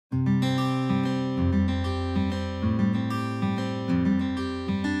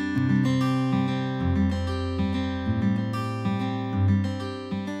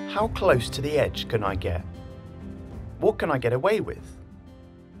How close to the edge can I get? What can I get away with?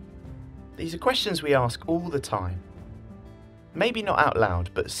 These are questions we ask all the time. Maybe not out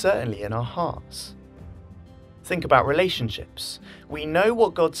loud, but certainly in our hearts. Think about relationships. We know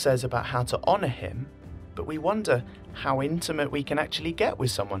what God says about how to honour Him, but we wonder how intimate we can actually get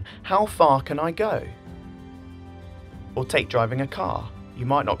with someone. How far can I go? Or take driving a car. You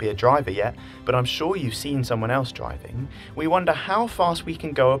might not be a driver yet, but I'm sure you've seen someone else driving. We wonder how fast we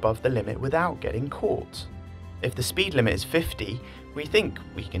can go above the limit without getting caught. If the speed limit is 50, we think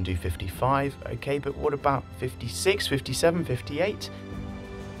we can do 55, okay, but what about 56, 57, 58?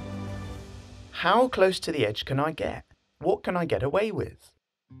 How close to the edge can I get? What can I get away with?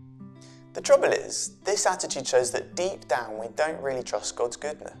 The trouble is, this attitude shows that deep down we don't really trust God's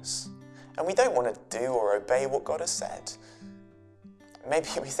goodness, and we don't want to do or obey what God has said. Maybe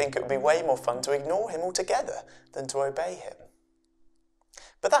we think it would be way more fun to ignore Him altogether than to obey Him.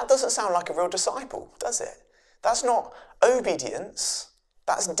 But that doesn't sound like a real disciple, does it? That's not obedience,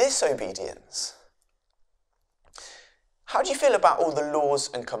 that's disobedience. How do you feel about all the laws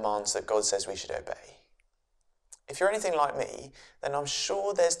and commands that God says we should obey? If you're anything like me, then I'm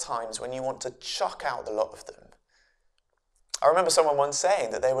sure there's times when you want to chuck out the lot of them. I remember someone once saying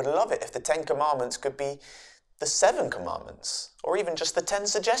that they would love it if the 10 Commandments could be the 7 Commandments, or even just the 10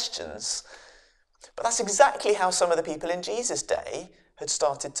 suggestions. But that's exactly how some of the people in Jesus' day had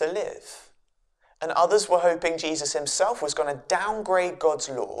started to live. And others were hoping Jesus himself was going to downgrade God's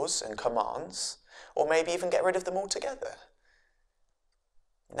laws and commands, or maybe even get rid of them altogether.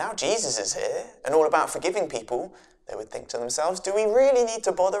 Now Jesus is here, and all about forgiving people, they would think to themselves, do we really need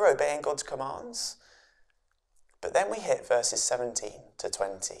to bother obeying God's commands? But then we hit verses 17 to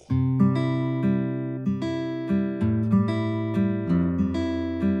 20.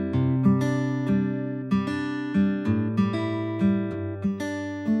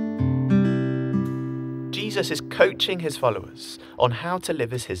 Jesus is coaching his followers on how to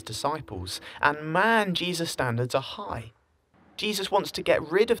live as his disciples, and man, Jesus' standards are high. Jesus wants to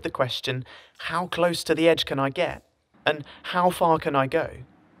get rid of the question, how close to the edge can I get? And how far can I go?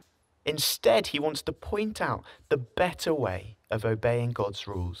 Instead, he wants to point out the better way of obeying God's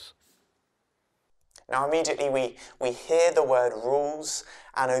rules. Now immediately we hear the word rules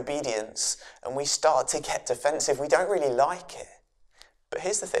and obedience, and we start to get defensive. We don't really like it. But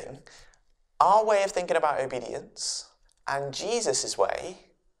here's the thing. Our way of thinking about obedience and Jesus' way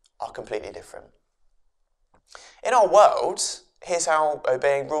are completely different. In our world, here's how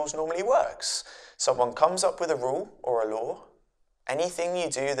obeying rules normally works. Someone comes up with a rule or a law. Anything you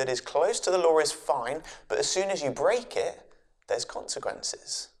do that is close to the law is fine, but as soon as you break it, there's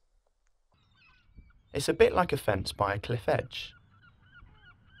consequences. It's a bit like a fence by a cliff edge.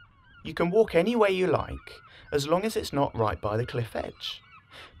 You can walk any way you like, as long as it's not right by the cliff edge.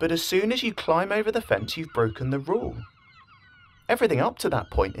 But as soon as you climb over the fence, you've broken the rule. Everything up to that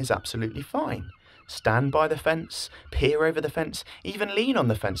point is absolutely fine. Stand by the fence, peer over the fence, even lean on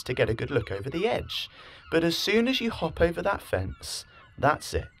the fence to get a good look over the edge. But as soon as you hop over that fence,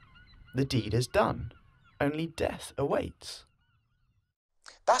 that's it. The deed is done. Only death awaits.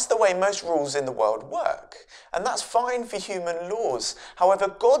 That's the way most rules in the world work, and that's fine for human laws.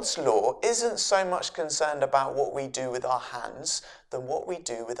 However, God's law isn't so much concerned about what we do with our hands than what we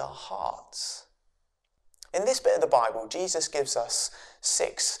do with our hearts. In this bit of the Bible, Jesus gives us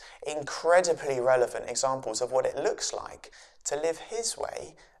 6 incredibly relevant examples of what it looks like to live His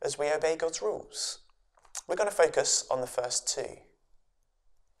way as we obey God's rules. We're going to focus on the first 2.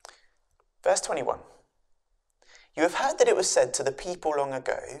 Verse 21. You have heard that it was said to the people long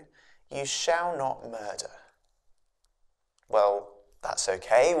ago, you shall not murder. Well, that's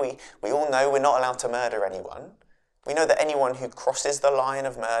okay. We all know we're not allowed to murder anyone. We know that anyone who crosses the line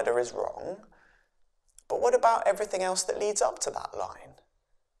of murder is wrong. But what about everything else that leads up to that line?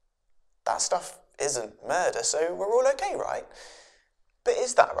 That stuff isn't murder, so we're all okay, right? But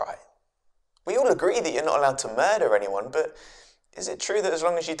is that right? We all agree that you're not allowed to murder anyone, but is it true that as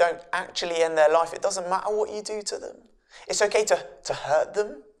long as you don't actually end their life, it doesn't matter what you do to them? It's okay to hurt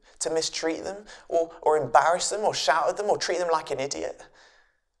them, to mistreat them, or embarrass them, or shout at them, or treat them like an idiot.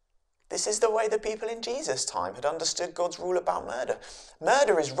 This is the way the people in Jesus' time had understood God's rule about murder.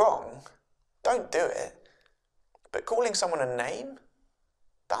 Murder is wrong. Don't do it. But calling someone a name,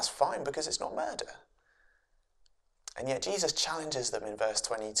 that's fine because it's not murder. And yet Jesus challenges them in verse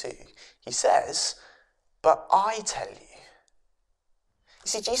 22. He says, but I tell you. You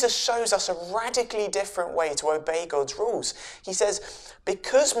see, Jesus shows us a radically different way to obey God's rules. He says,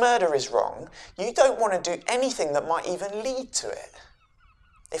 because murder is wrong, you don't want to do anything that might even lead to it.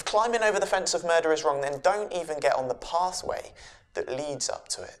 If climbing over the fence of murder is wrong, then don't even get on the pathway that leads up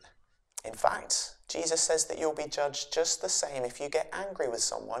to it. In fact, Jesus says that you'll be judged just the same if you get angry with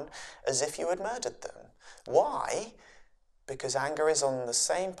someone as if you had murdered them. Why? Because anger is on the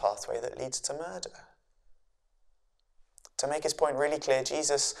same pathway that leads to murder. To make his point really clear,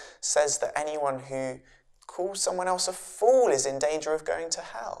 Jesus says that anyone who calls someone else a fool is in danger of going to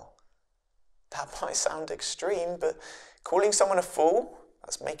hell. That might sound extreme, but calling someone a fool,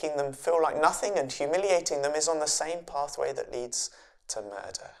 that's making them feel like nothing and humiliating them, is on the same pathway that leads to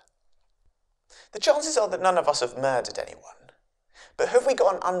murder. The chances are that none of us have murdered anyone. But have we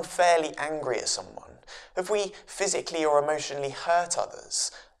gotten unfairly angry at someone? Have we physically or emotionally hurt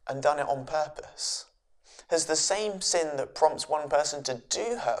others and done it on purpose? Has the same sin that prompts one person to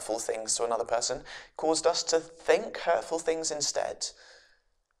do hurtful things to another person caused us to think hurtful things instead?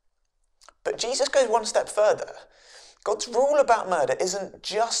 But Jesus goes one step further. God's rule about murder isn't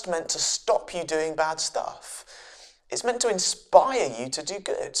just meant to stop you doing bad stuff. It's meant to inspire you to do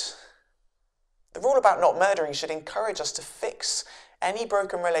good. The rule about not murdering should encourage us to fix any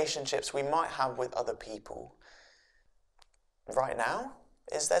broken relationships we might have with other people. Right now,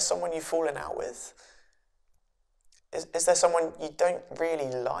 is there someone you've fallen out with? Is there someone you don't really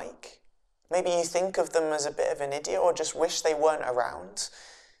like? Maybe you think of them as a bit of an idiot or just wish they weren't around.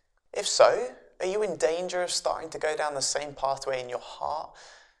 If so, are you in danger of starting to go down the same pathway in your heart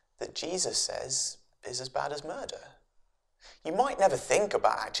that Jesus says is as bad as murder? You might never think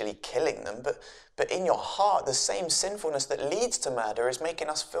about actually killing them, but in your heart, the same sinfulness that leads to murder is making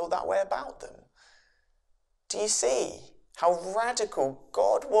us feel that way about them. Do you see how radical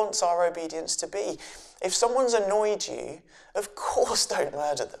God wants our obedience to be? If someone's annoyed you, of course don't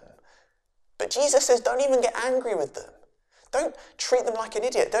murder them. But Jesus says don't even get angry with them. Don't treat them like an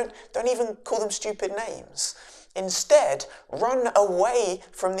idiot. Don't even call them stupid names. Instead, run away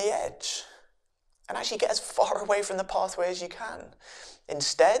from the edge and actually get as far away from the pathway as you can.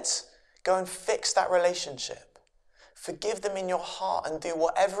 Instead, go and fix that relationship. Forgive them in your heart and do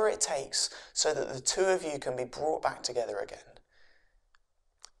whatever it takes so that the two of you can be brought back together again.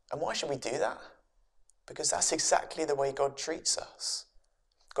 And why should we do that? Because that's exactly the way God treats us.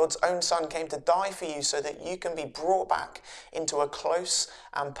 God's own Son came to die for you so that you can be brought back into a close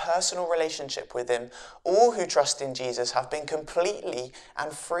and personal relationship with him. All who trust in Jesus have been completely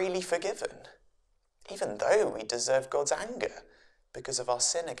and freely forgiven, even though we deserve God's anger because of our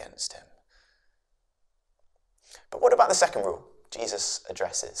sin against him. But what about the second rule Jesus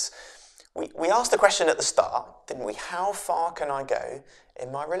addresses? We asked the question at the start, didn't we? How far can I go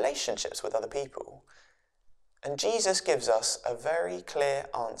in my relationships with other people? And Jesus gives us a very clear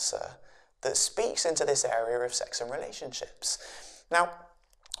answer that speaks into this area of sex and relationships. Now,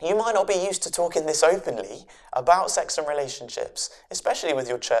 you might not be used to talking this openly about sex and relationships, especially with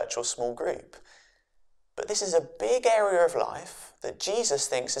your church or small group. But this is a big area of life that Jesus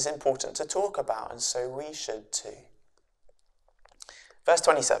thinks is important to talk about, and so we should too. Verse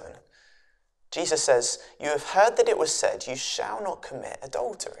 27, Jesus says, "You have heard that it was said, 'You shall not commit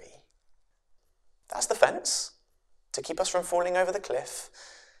adultery.'" That's the fence to keep us from falling over the cliff.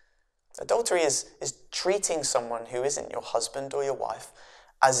 Adultery is treating someone who isn't your husband or your wife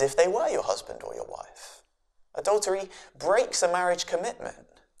as if they were your husband or your wife. Adultery breaks a marriage commitment,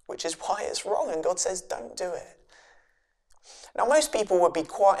 which is why it's wrong, and God says don't do it. Now, most people would be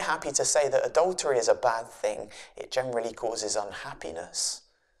quite happy to say that adultery is a bad thing. It generally causes unhappiness,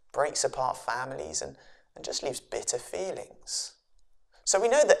 breaks apart families, and just leaves bitter feelings. So we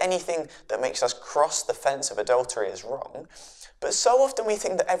know that anything that makes us cross the fence of adultery is wrong, but so often we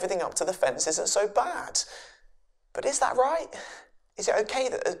think that everything up to the fence isn't so bad. But is that right? Is it okay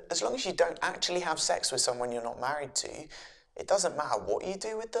that as long as you don't actually have sex with someone you're not married to, it doesn't matter what you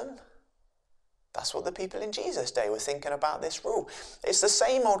do with them? That's what the people in Jesus' day were thinking about this rule. It's the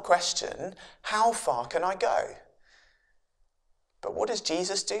same old question, how far can I go? But what does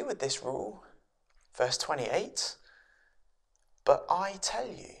Jesus do with this rule? Verse 28, "But I tell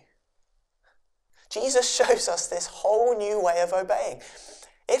you." Jesus shows us this whole new way of obeying.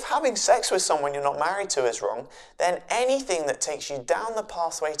 If having sex with someone you're not married to is wrong, then anything that takes you down the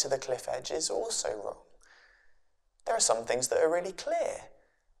pathway to the cliff edge is also wrong. There are some things that are really clear.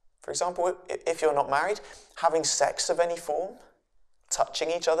 For example, if you're not married, having sex of any form, touching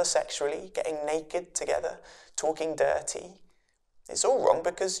each other sexually, getting naked together, talking dirty, it's all wrong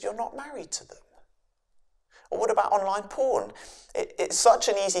because you're not married to them. Or what about online porn? It's such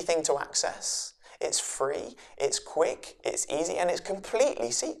an easy thing to access. It's free, it's quick, it's easy, and it's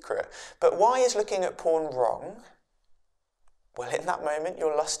completely secret. But why is looking at porn wrong? Well, in that moment,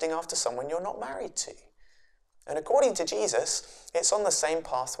 you're lusting after someone you're not married to. And according to Jesus, it's on the same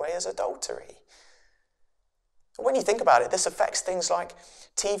pathway as adultery. When you think about it, this affects things like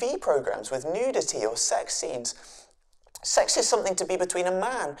TV programs with nudity or sex scenes. Sex is something to be between a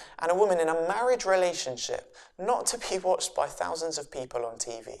man and a woman in a marriage relationship, not to be watched by thousands of people on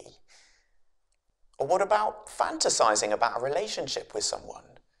TV. Or what about fantasizing about a relationship with someone?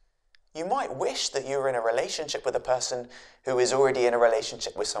 You might wish that you were in a relationship with a person who is already in a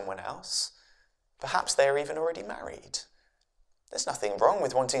relationship with someone else. Perhaps they're even already married. There's nothing wrong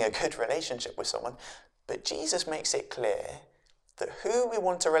with wanting a good relationship with someone, but Jesus makes it clear that who we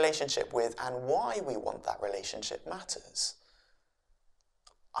want a relationship with and why we want that relationship matters.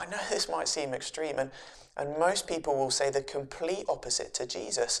 I know this might seem extreme, and most people will say the complete opposite to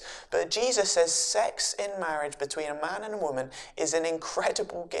Jesus, but Jesus says sex in marriage between a man and a woman is an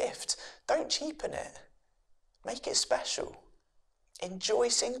incredible gift. Don't cheapen it. Make it special. Enjoy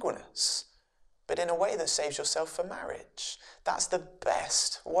singleness, but in a way that saves yourself for marriage. That's the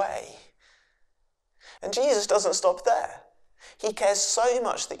best way. And Jesus doesn't stop there. He cares so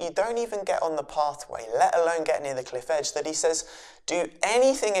much that you don't even get on the pathway, let alone get near the cliff edge, that he says, do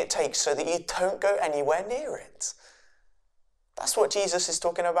anything it takes so that you don't go anywhere near it. That's what Jesus is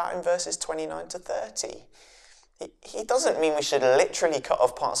talking about in verses 29 to 30. He doesn't mean we should literally cut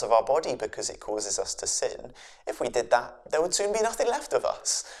off parts of our body because it causes us to sin. If we did that, there would soon be nothing left of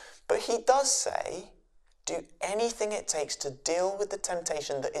us. But he does say, do anything it takes to deal with the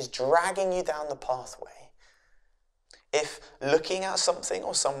temptation that is dragging you down the pathway. If looking at something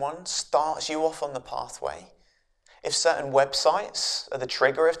or someone starts you off on the pathway, if certain websites are the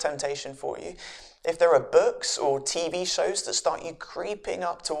trigger of temptation for you, if there are books or TV shows that start you creeping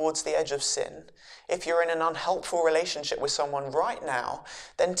up towards the edge of sin, if you're in an unhelpful relationship with someone right now,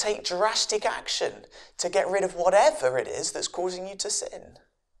 then take drastic action to get rid of whatever it is that's causing you to sin.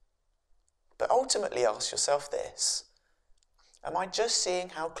 But ultimately ask yourself this: am I just seeing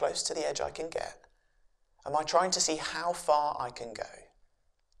how close to the edge I can get? Am I trying to see how far I can go?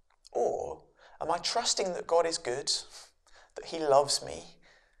 Or am I trusting that God is good, that he loves me,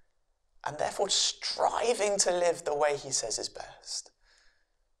 and therefore striving to live the way he says is best?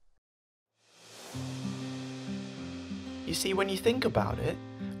 You see, when you think about it,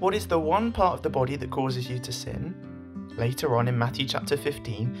 what is the one part of the body that causes you to sin? Later on in Matthew chapter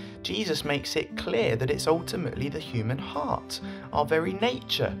 15, Jesus makes it clear that it's ultimately the human heart, our very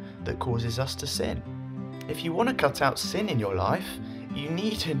nature, that causes us to sin. If you want to cut out sin in your life, you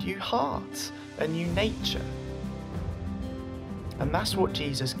need a new heart, a new nature. And that's what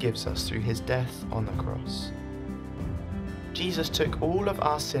Jesus gives us through his death on the cross. Jesus took all of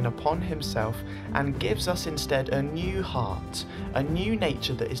our sin upon himself and gives us instead a new heart, a new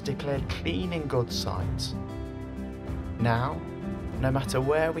nature that is declared clean in God's sight. Now, no matter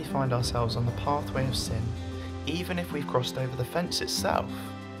where we find ourselves on the pathway of sin, even if we've crossed over the fence itself,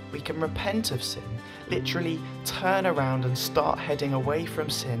 we can repent of sin, literally turn around and start heading away from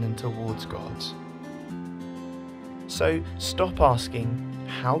sin and towards God. So stop asking,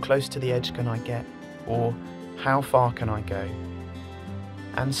 how close to the edge can I get? Or how far can I go?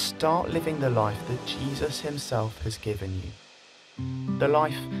 And start living the life that Jesus himself has given you. The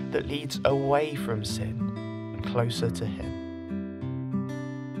life that leads away from sin and closer to him.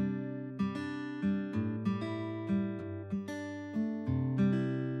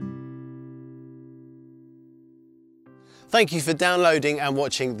 Thank you for downloading and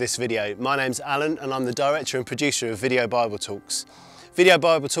watching this video. My name's Alan and I'm the director and producer of Video Bible Talks. Video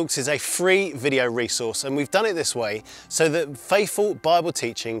Bible Talks is a free video resource, and we've done it this way so that faithful Bible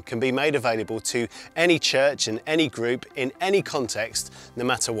teaching can be made available to any church and any group in any context, no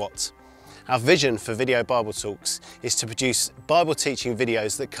matter what. Our vision for Video Bible Talks is to produce Bible teaching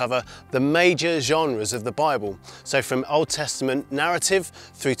videos that cover the major genres of the Bible. So from Old Testament narrative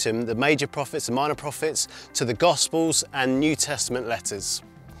through to the major prophets and minor prophets, to the Gospels and New Testament letters.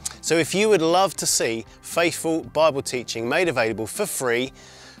 So if you would love to see faithful Bible teaching made available for free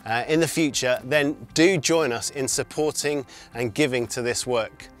in the future, then do join us in supporting and giving to this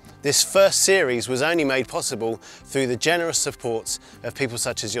work. This first series was only made possible through the generous support of people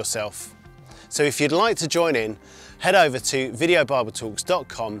such as yourself. So if you'd like to join in, head over to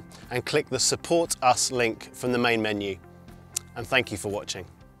videobibletalks.com and click the Support Us link from the main menu. And thank you for watching.